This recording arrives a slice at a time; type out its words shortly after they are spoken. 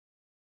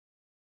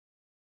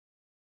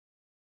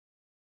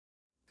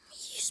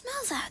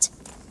Smell that.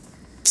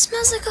 It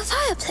smells like a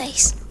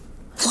fireplace.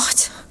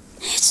 What?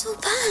 It's all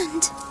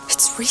burned.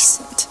 It's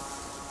recent.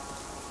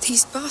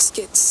 These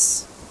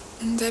baskets,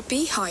 they're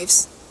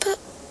beehives. But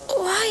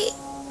why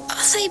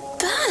are they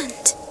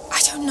burned?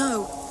 I don't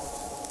know.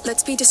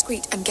 Let's be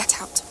discreet and get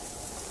out.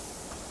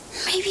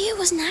 Maybe it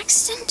was an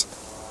accident?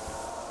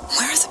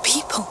 Where are the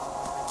people?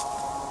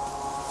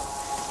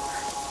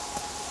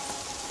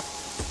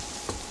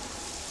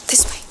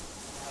 This way.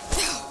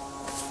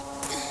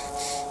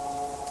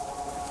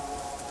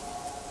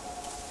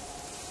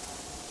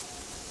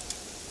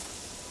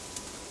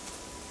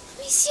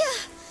 Monsieur!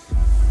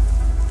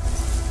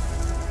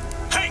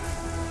 Hey!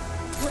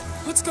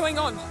 What's going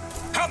on?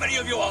 How many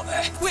of you are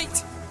there?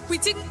 Wait! We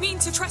didn't mean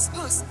to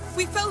trespass.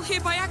 We fell here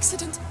by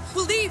accident.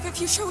 We'll leave if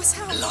you show us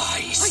how.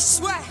 Lies! I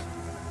swear!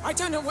 I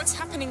don't know what's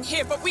happening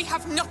here, but we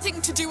have nothing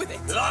to do with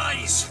it.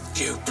 Lies!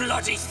 You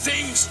bloody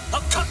thieves!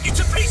 I'll cut you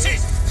to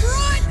pieces!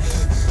 Run!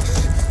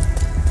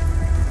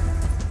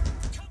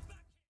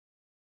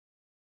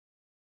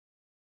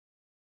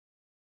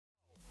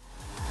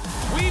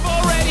 We've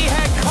already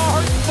had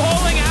cars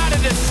falling out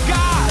of the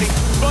sky,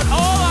 but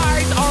all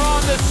eyes are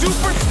on the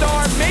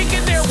superstar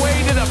making their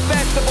way to the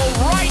festival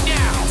right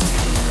now.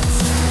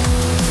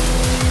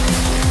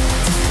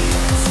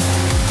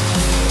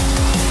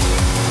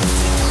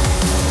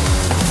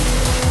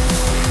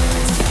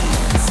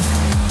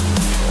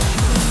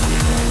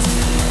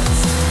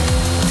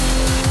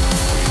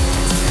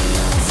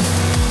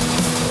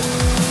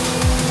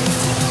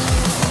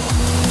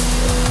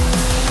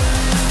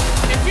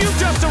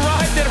 Just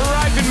arrived at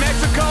Horizon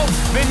Mexico,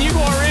 then you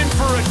are in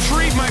for a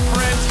treat, my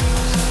friends.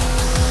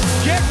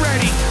 Get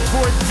ready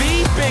for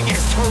the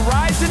biggest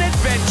Horizon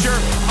adventure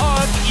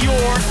of your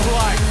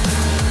life.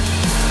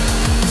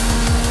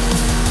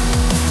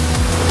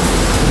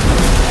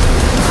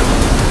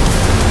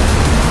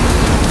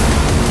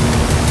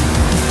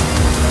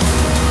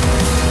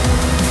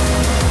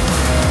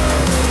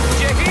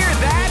 Did you hear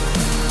that?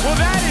 Well,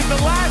 that is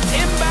the last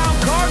inbound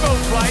cargo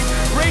flight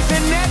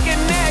racing neck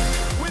and neck.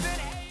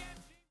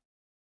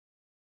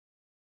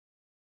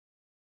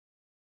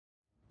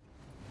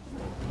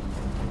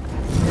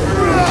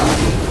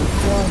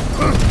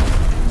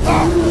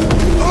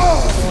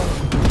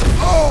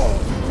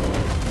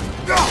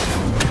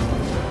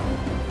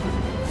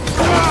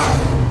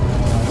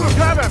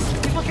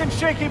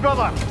 Shaky,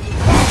 brother.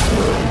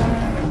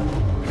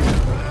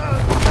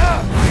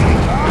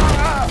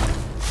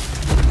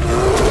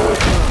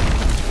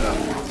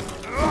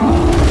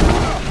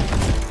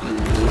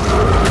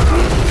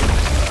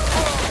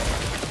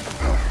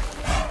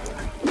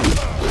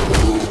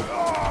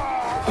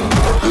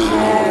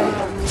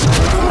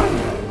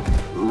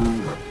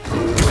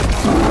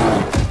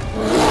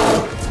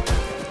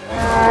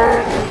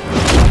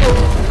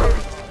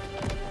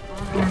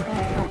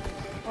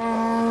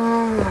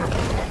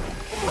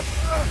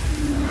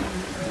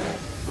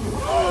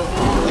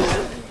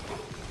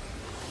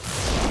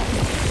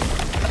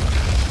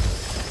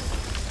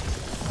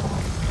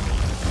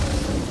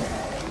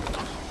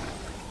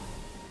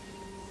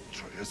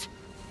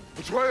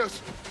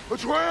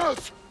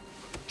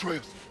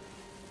 Atreus!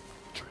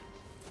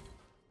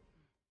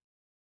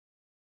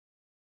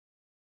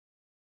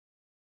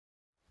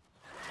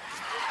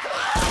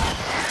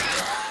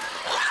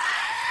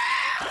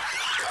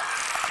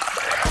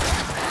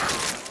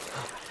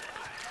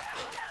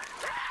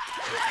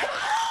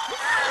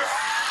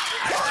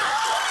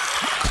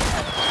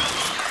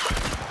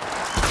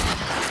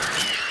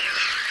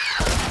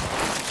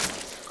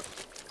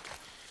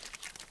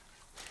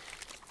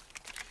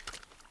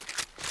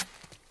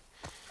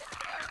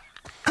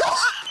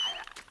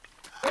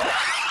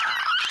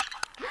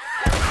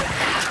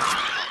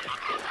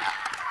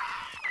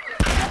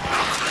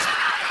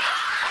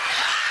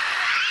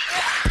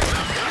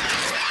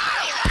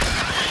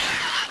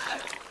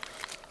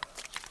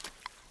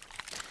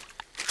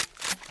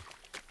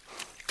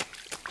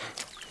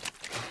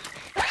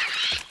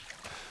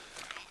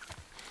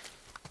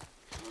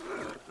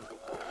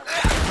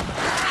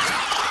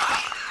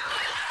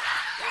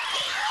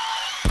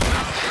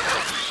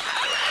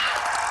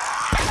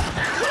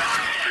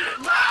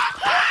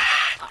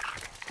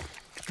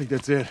 I think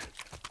that's it.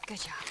 Good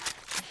job.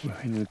 Well,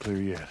 ain't in the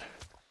clear yet.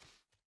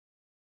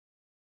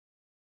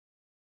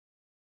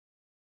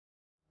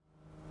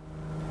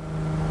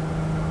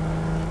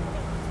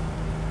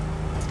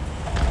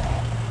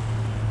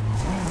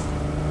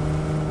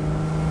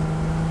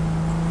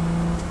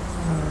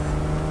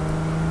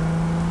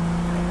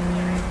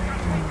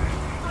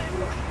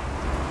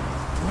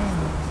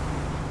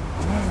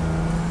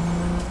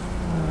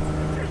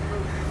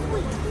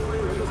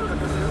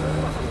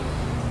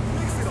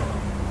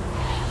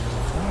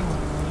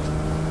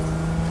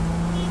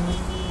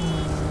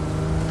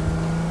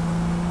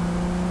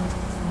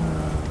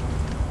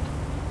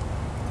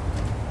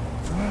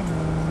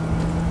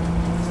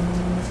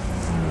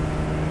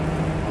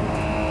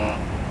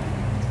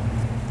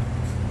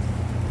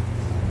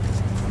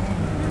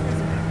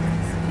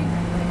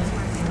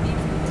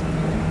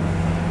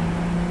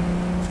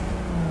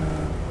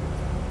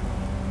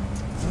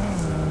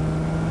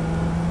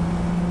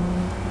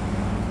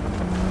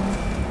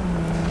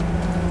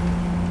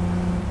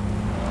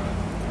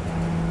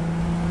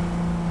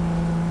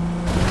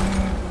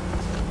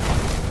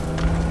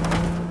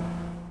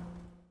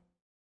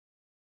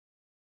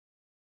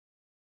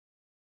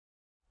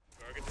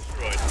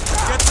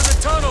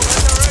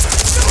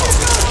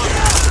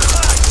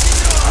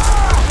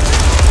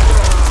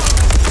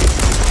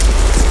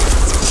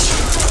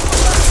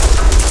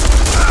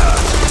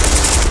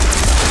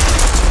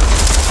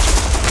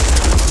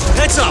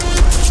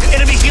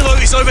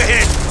 Strix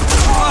overhead!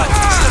 What? You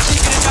should have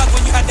taken it out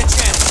when you had the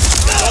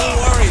chance. Don't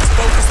worry, it's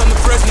focused on the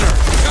prisoner.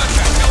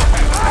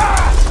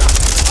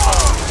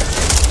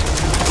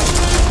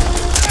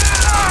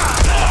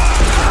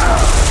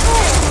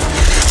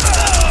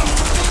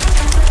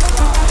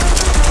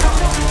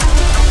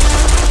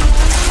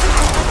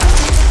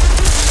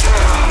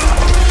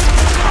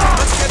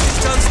 Let's get these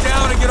guns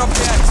down and get off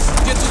decks.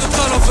 Get to the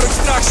tunnel for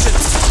extraction.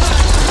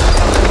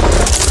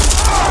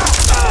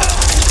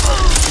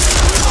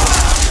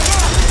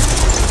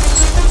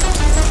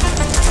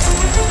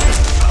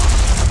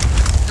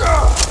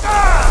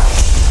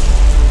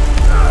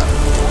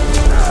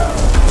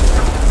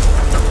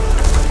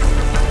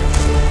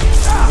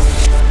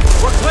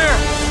 We're clear.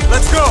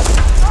 Let's go.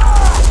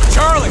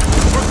 Charlie,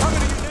 we're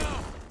coming to you now.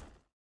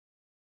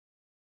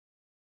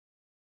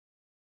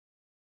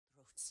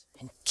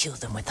 And kill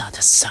them without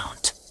a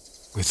sound.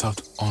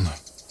 Without honor,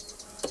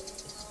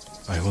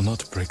 I will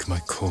not break my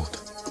code.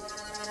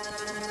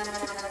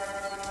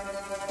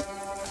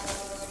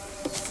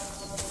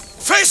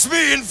 Face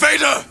me,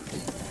 invader!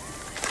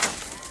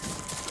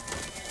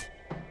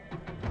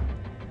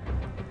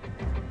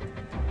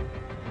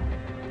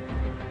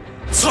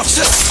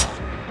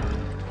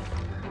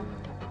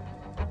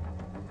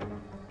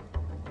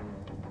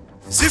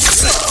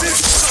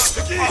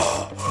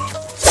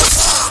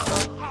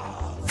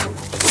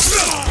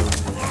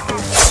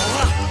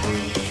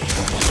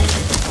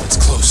 It's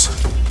close.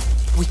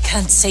 We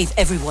can't save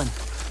everyone.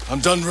 I'm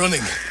done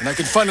running, and I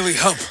can finally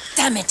help.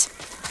 Damn it!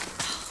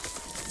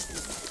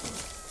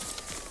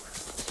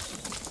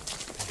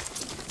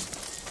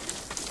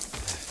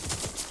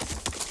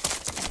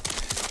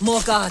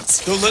 More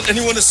guards. Don't let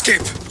anyone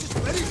escape.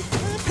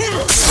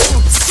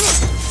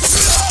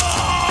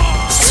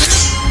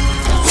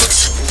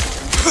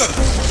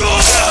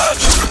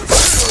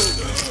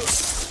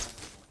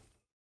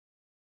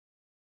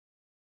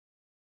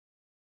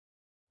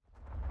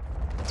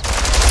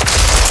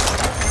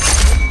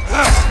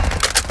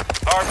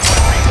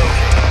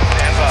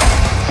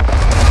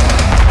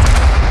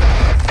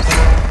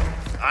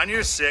 On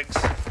your six.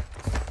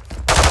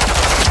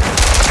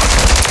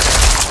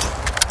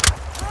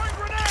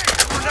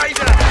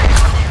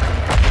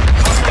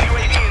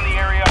 UAV in the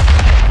area.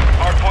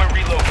 Hardpoint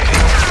relocated.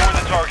 Secure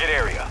the target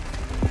area.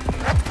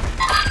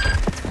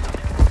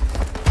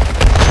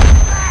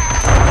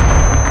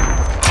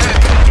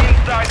 Enemy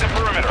inside the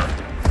perimeter.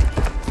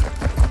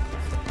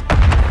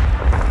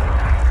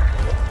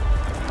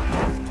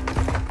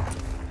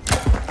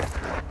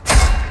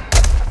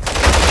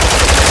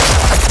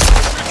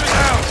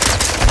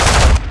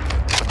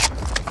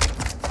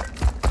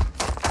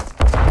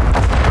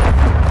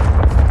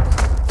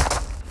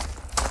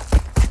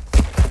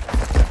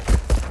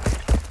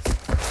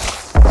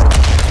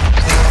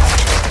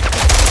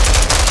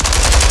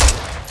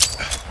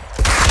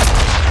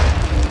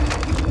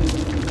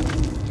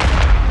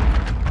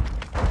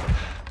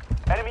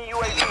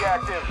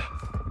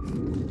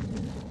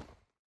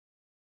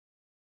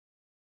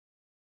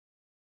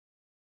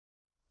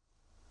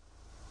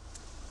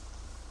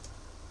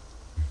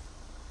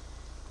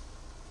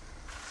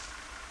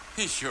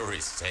 He sure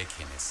is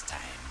taking his time.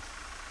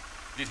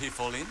 Did he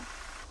fall in?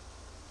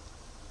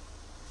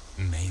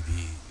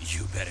 Maybe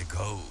you better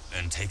go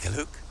and take a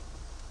look.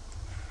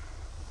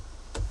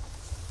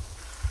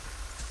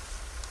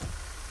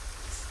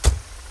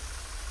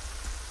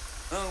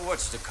 Oh,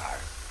 watch the car.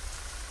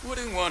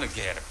 Wouldn't want to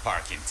get a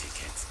parking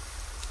ticket.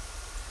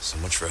 So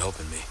much for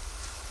helping me.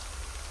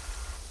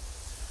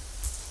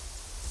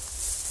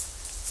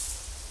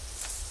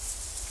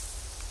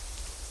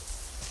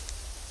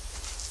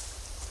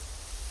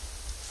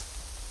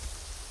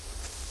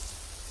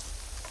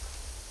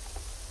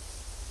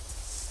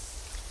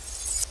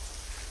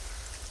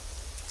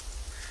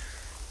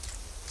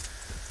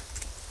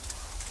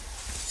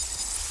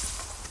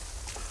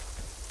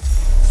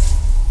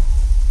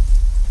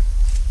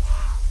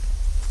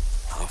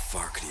 How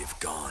far could he have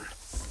gone?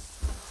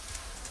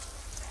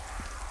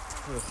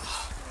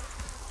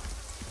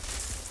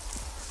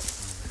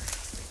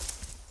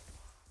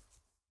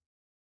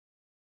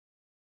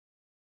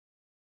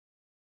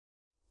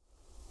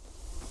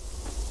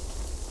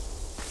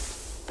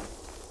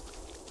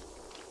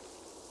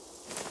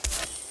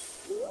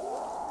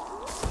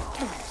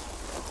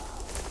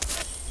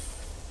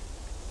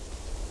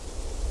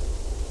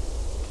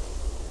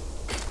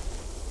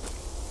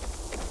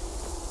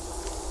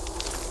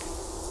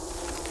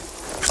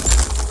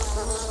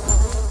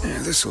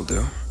 This'll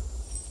do.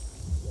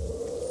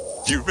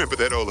 You remember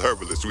that old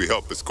herbalist we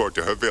helped escort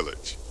to her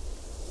village?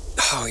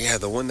 Oh, yeah,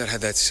 the one that had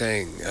that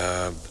saying,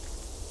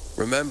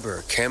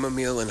 remember,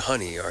 chamomile and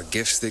honey are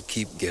gifts that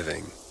keep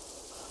giving.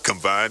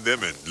 Combine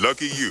them and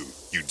lucky you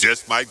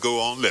just might go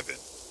on living.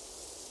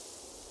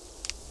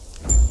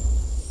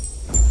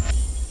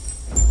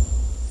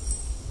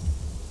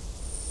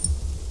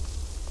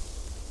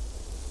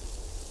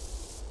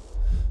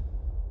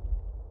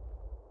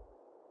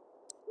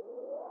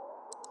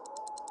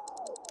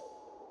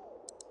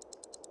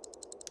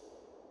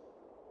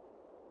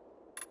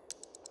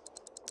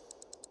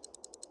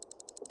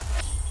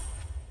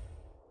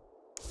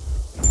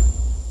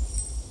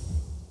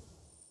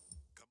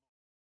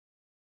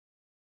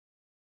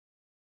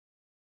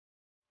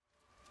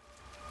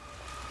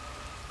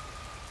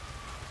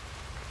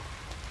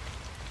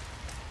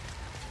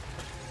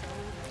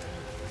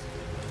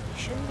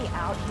 shouldn't be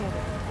out here with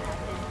an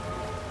acid.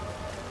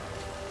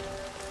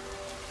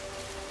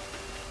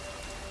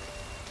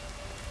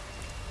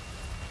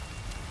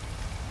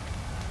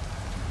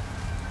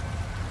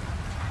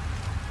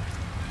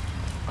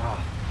 Ah,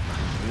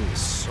 my knee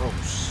is so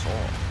sore.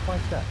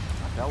 Like that.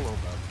 I fell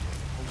over.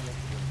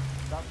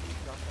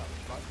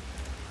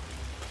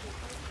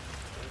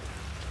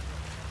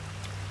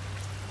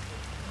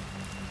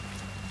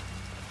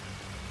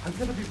 I'm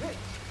gonna be rich.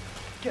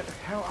 Get the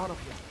hell out of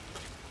here.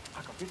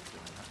 I got rich.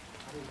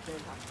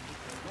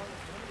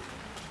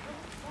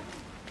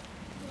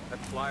 That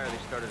flyer they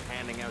started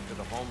handing out to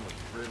the homeless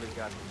really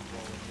got me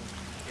swollen.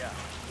 Yeah.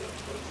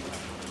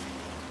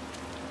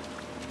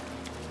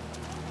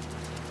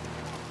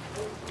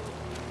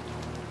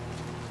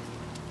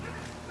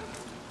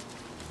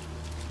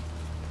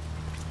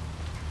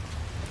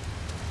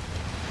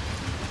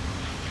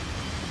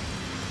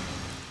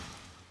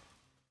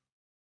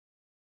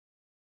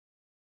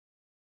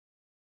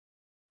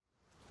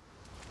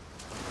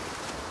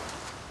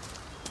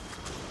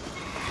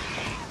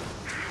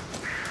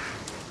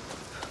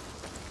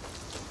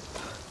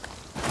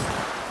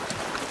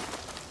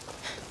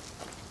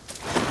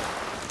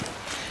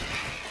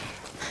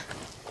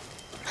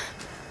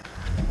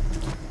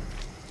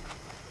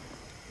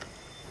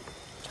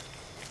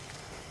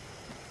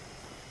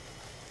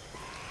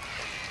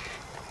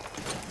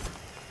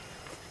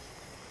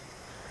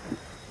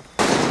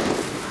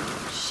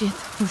 Shit,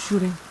 who's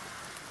shooting?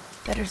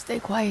 Better stay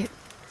quiet.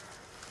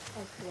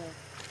 Elsewhere,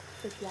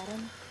 the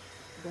garden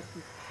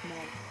doesn't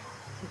smell.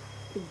 It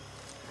stinks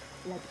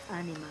like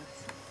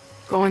animals.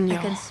 Coño,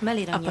 I can smell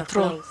it on a your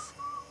patrol. clothes,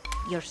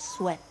 your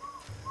sweat.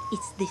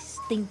 It's the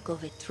stink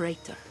of a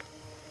traitor.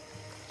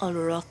 All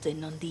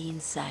rotten on the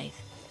inside.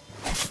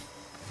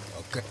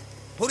 Okay.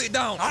 Put it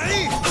down!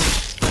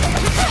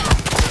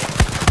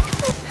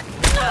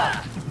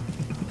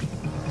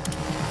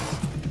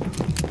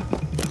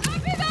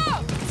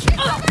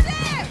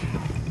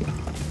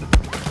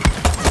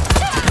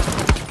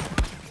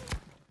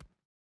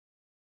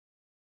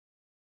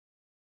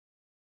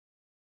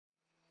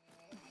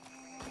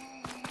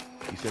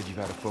 You said you've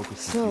had a focus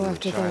since So you were a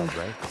after child, the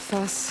right?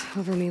 fuss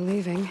over me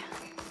leaving,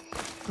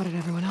 what did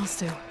everyone else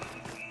do?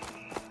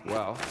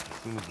 Well,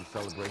 as soon as the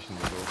celebration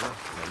was over,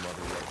 my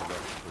mother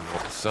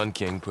resurrected the Sun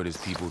King put his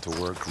people to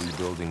work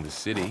rebuilding the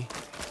city,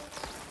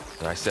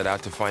 and I set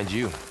out to find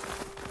you.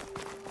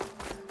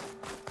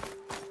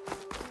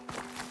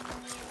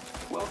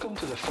 Welcome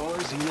to the Thor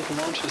Zenith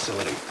launch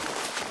facility.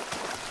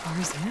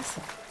 Or Zenith?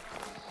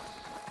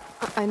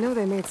 I know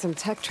they made some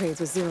tech trades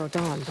with Zero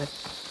Dawn, but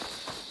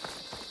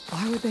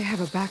why would they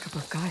have a backup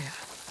of Gaia?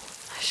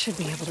 I should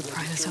be able to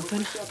pry this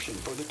open.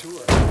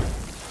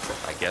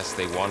 I guess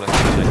they want us to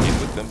check in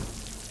with them.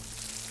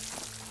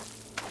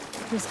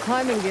 There's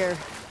climbing gear.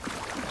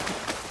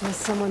 Unless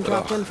someone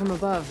dropped in from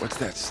above. What's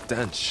that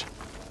stench?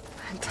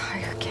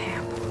 Entire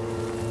camp.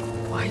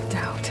 Wiped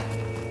out.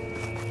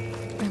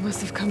 They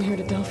must have come here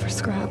to delve for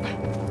scrap.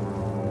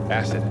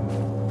 Acid.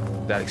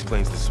 That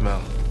explains the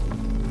smell.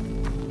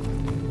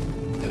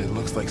 And it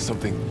looks like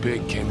something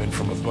big came in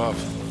from above.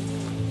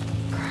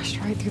 Crashed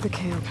right through the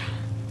camp.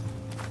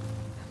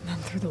 And then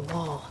through the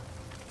wall.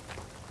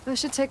 I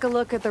should take a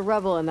look at the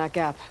rubble in that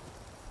gap.